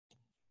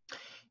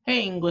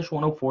Hey, English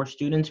 104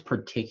 students,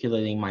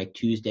 particularly my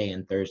Tuesday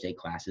and Thursday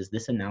classes.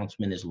 This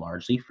announcement is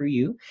largely for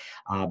you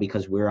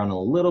because we're on a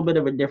little bit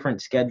of a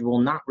different schedule,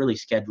 not really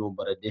scheduled,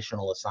 but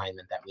additional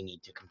assignment that we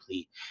need to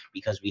complete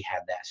because we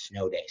had that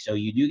snow day. So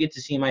you do get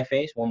to see my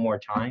face one more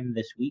time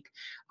this week.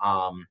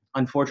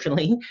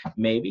 Unfortunately,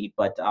 maybe,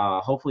 but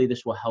hopefully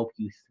this will help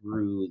you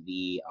through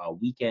the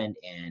weekend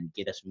and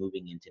get us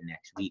moving into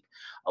next week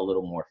a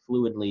little more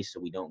fluidly so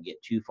we don't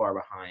get too far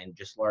behind,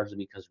 just largely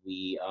because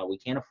we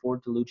can't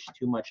afford to lose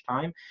too much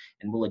time,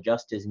 and we'll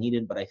adjust as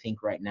needed. But I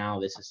think right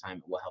now this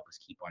assignment will help us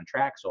keep on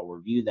track. So I'll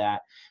review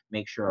that,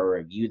 make sure I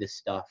review the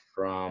stuff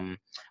from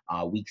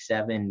week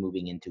 7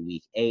 moving into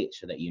week 8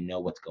 so that you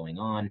know what's going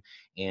on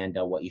and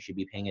what you should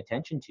be paying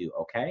attention to.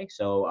 Okay,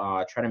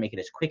 so try to make it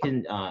as quick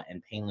and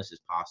painless as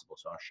possible.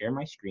 So I'll share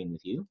my screen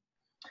with you.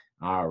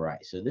 All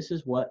right, so this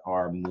is what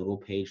our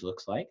Moodle page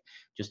looks like.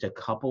 Just a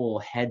couple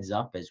heads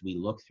up as we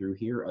look through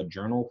here. A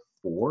Journal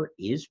 4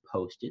 is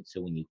posted.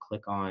 So when you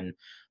click on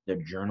the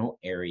journal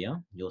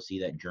area, you'll see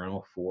that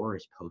Journal 4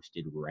 is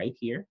posted right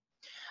here.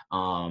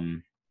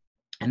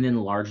 And then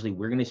largely,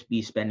 we're going to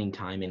be spending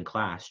time in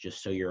class,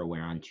 just so you're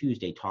aware, on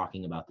Tuesday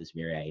talking about this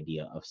very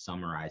idea of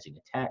summarizing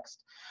a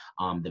text.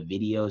 The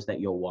videos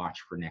that you'll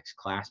watch for next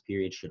class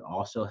period should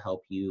also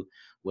help you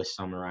with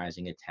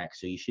summarizing a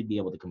text. So you should be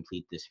able to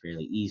complete this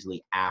fairly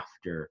easily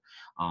after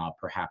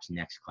perhaps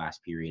next class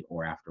period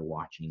or after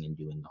watching and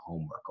doing the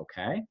homework,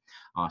 okay?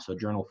 So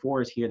Journal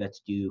 4 is here.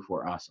 That's due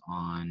for us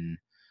on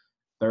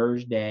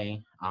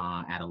Thursday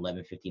at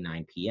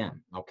 11:59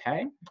 p.m.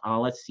 Okay,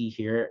 let's see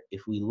here.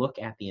 If we look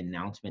at the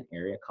announcement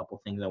area, a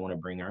couple things I want to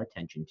bring our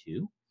attention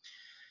to,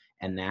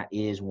 and that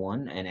is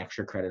one, an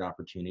extra credit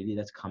opportunity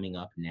that's coming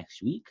up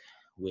next week,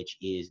 which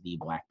is the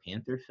Black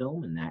Panther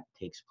film, and that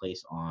takes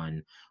place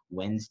on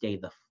Wednesday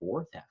the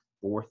 4th at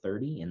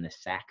 4:30 in the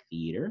SAC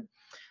Theater.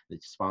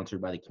 It's sponsored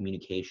by the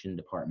Communication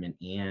Department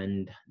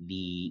and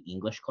the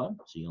English Club.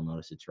 So you'll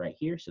notice it's right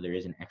here. So there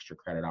is an extra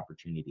credit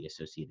opportunity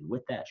associated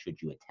with that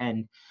should you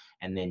attend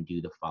and then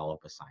do the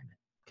follow-up assignment.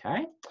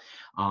 Okay,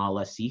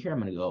 let's see here. I'm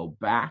going to go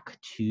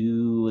back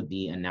to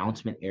the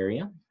announcement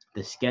area.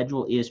 The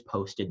schedule is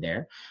posted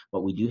there,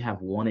 but we do have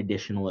one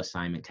additional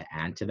assignment to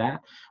add to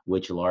that,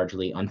 which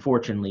largely,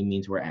 unfortunately,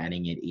 means we're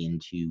adding it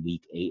into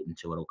week 8, and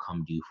so it'll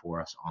come due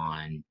for us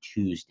on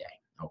Tuesday.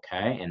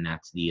 Okay, and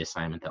that's the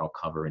assignment that I'll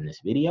cover in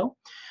this video.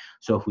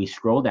 So if we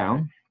scroll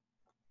down,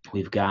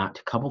 we've got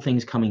a couple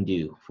things coming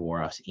due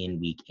for us in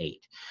week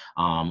 8.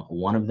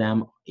 One of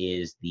them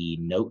is the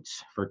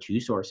notes for 2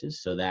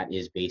 sources. So that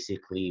is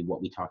basically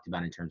what we talked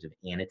about in terms of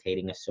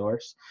annotating a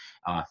source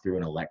through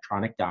an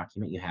electronic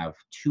document. You have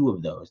 2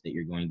 of those that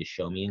you're going to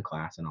show me in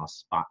class, and I'll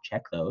spot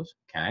check those.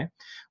 Okay,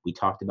 we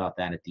talked about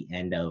that at the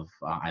end of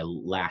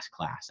last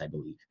class, I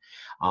believe.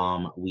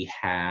 We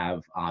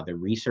have the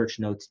research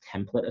notes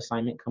template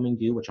assignment coming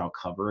due, which I'll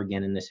cover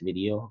again in this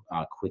video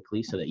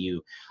quickly so that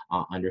you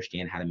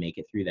understand how to make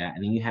it through that.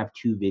 And then you have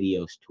 2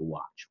 videos to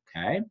watch.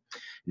 Okay,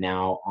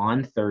 now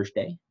on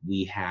Thursday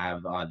we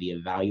have the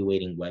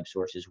evaluating web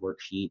sources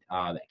worksheet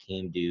that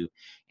came due,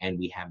 and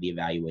we have the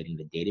evaluating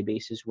the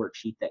databases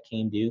worksheet that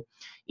came due.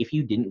 If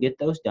you didn't get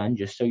those done,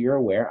 just so you're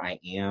aware, I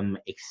am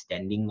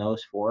extending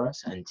those for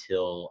us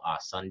until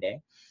Sunday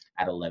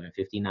at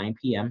 11:59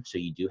 p.m. So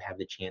you do have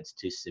the chance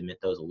to submit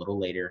those a little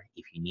later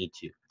if you need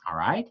to. All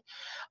right.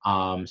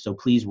 So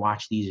please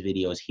watch these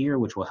videos here,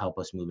 which will help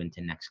us move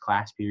into next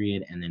class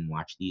period, and then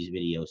watch these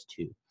videos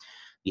too.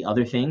 The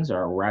other things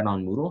are right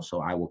on Moodle, so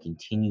I will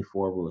continue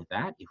forward with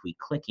that. If we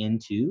click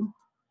into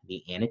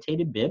the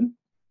annotated bib,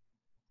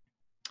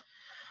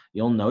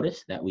 you'll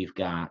notice that we've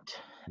got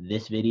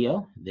this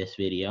video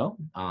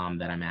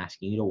that I'm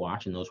asking you to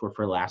watch, and those were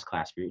for last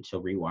class period,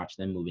 so rewatch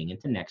them moving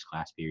into next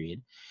class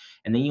period.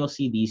 And then you'll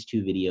see these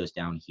 2 videos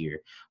down here,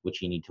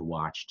 which you need to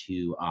watch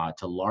to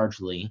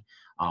largely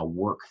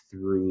work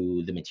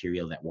through the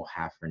material that we'll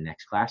have for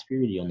next class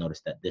period. You'll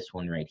notice that this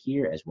one right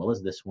here, as well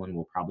as this one,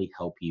 will probably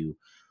help you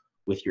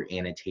with your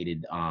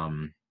annotated,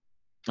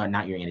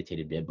 not your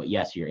annotated bib, but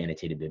yes, your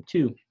annotated bib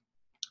too,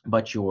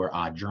 but your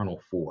Journal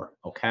 4,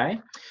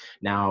 okay?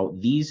 Now,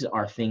 these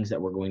are things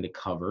that we're going to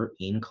cover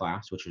in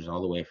class, which is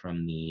all the way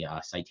from the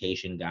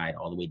citation guide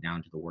all the way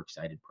down to the works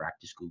cited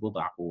practice Google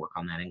Doc. We'll work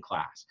on that in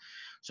class.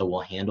 So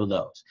we'll handle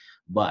those.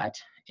 But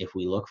if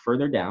we look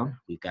further down,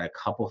 we've got a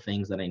couple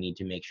things that I need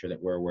to make sure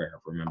that we're aware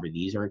of. Remember,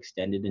 these are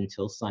extended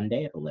until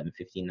Sunday at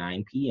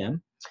 11:59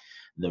 p.m.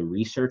 The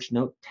research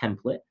note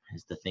template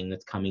is the thing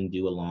that's coming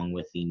due along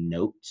with the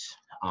notes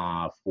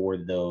for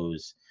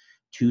those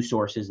 2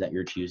 sources that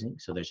you're choosing.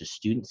 So there's a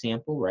student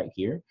sample right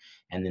here,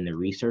 and then the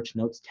research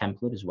notes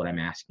template is what I'm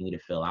asking you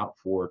to fill out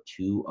for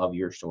 2 of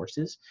your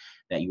sources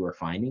that you are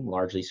finding,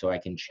 largely so I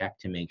can check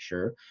to make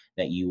sure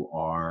that you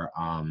are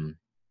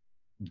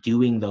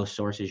doing those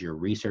sources, you're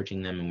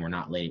researching them, and we're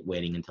not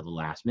waiting until the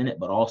last minute,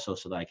 but also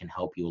so that I can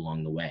help you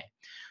along the way.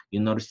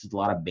 You'll notice there's a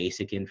lot of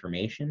basic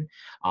information,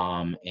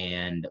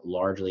 and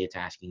largely it's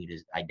asking you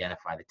to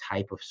identify the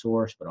type of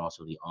source, but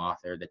also the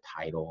author, the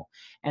title,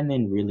 and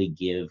then really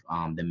give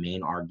the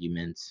main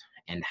arguments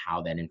and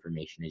how that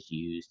information is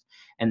used,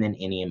 and then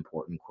any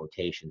important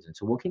quotations. And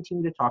so we'll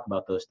continue to talk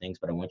about those things,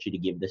 but I want you to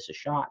give this a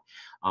shot,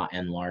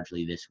 and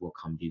largely this will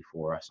come due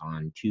for us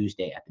on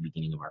Tuesday at the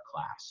beginning of our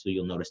class. So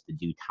you'll notice the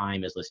due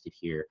time is listed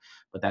here,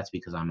 but that's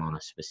because I'm on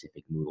a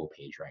specific Moodle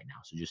page right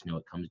now. So just know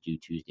it comes due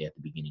Tuesday at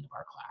the beginning of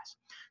our class.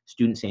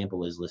 Student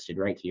sample is listed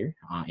right here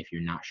if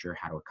you're not sure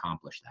how to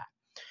accomplish that.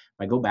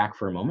 If I go back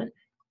for a moment,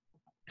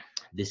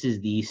 this is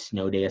the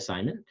snow day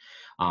assignment.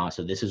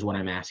 So this is what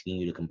I'm asking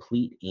you to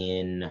complete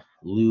in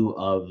lieu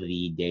of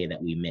the day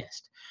that we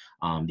missed.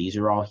 These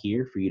are all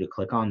here for you to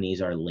click on.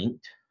 These are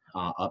linked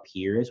up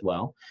here as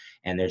well.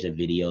 And there's a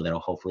video that'll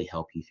hopefully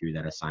help you through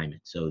that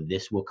assignment. So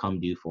this will come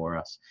due for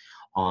us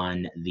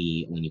on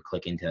when you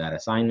click into that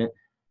assignment,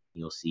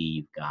 you'll see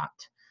you've got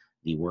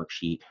the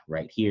worksheet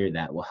right here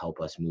that will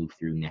help us move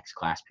through next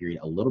class period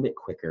a little bit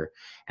quicker,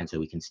 and so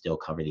we can still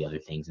cover the other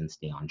things and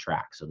stay on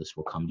track. So this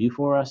will come due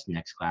for us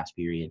next class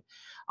period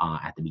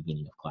at the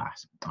beginning of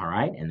class. All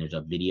right, and there's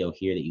a video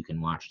here that you can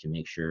watch to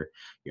make sure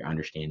you're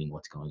understanding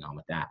what's going on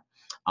with that.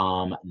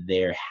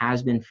 There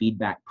has been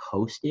feedback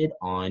posted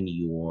on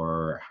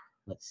your,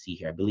 let's see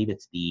here, I believe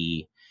it's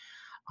the,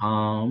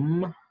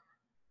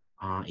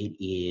 it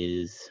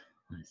is,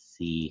 let's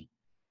see,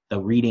 the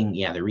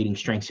reading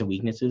strengths and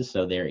weaknesses.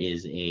 So there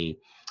is a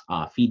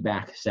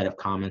feedback set of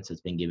comments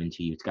that's been given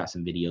to you. It's got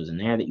some videos in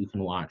there that you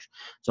can watch.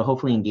 So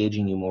hopefully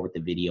engaging you more with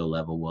the video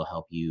level will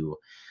help you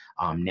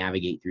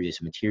navigate through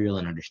this material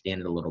and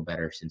understand it a little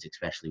better, since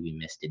especially we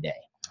missed a day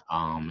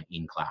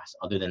in class.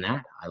 Other than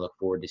that, I look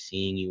forward to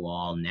seeing you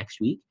all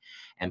next week,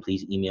 and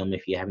please email me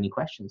if you have any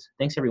questions.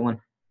 Thanks, everyone.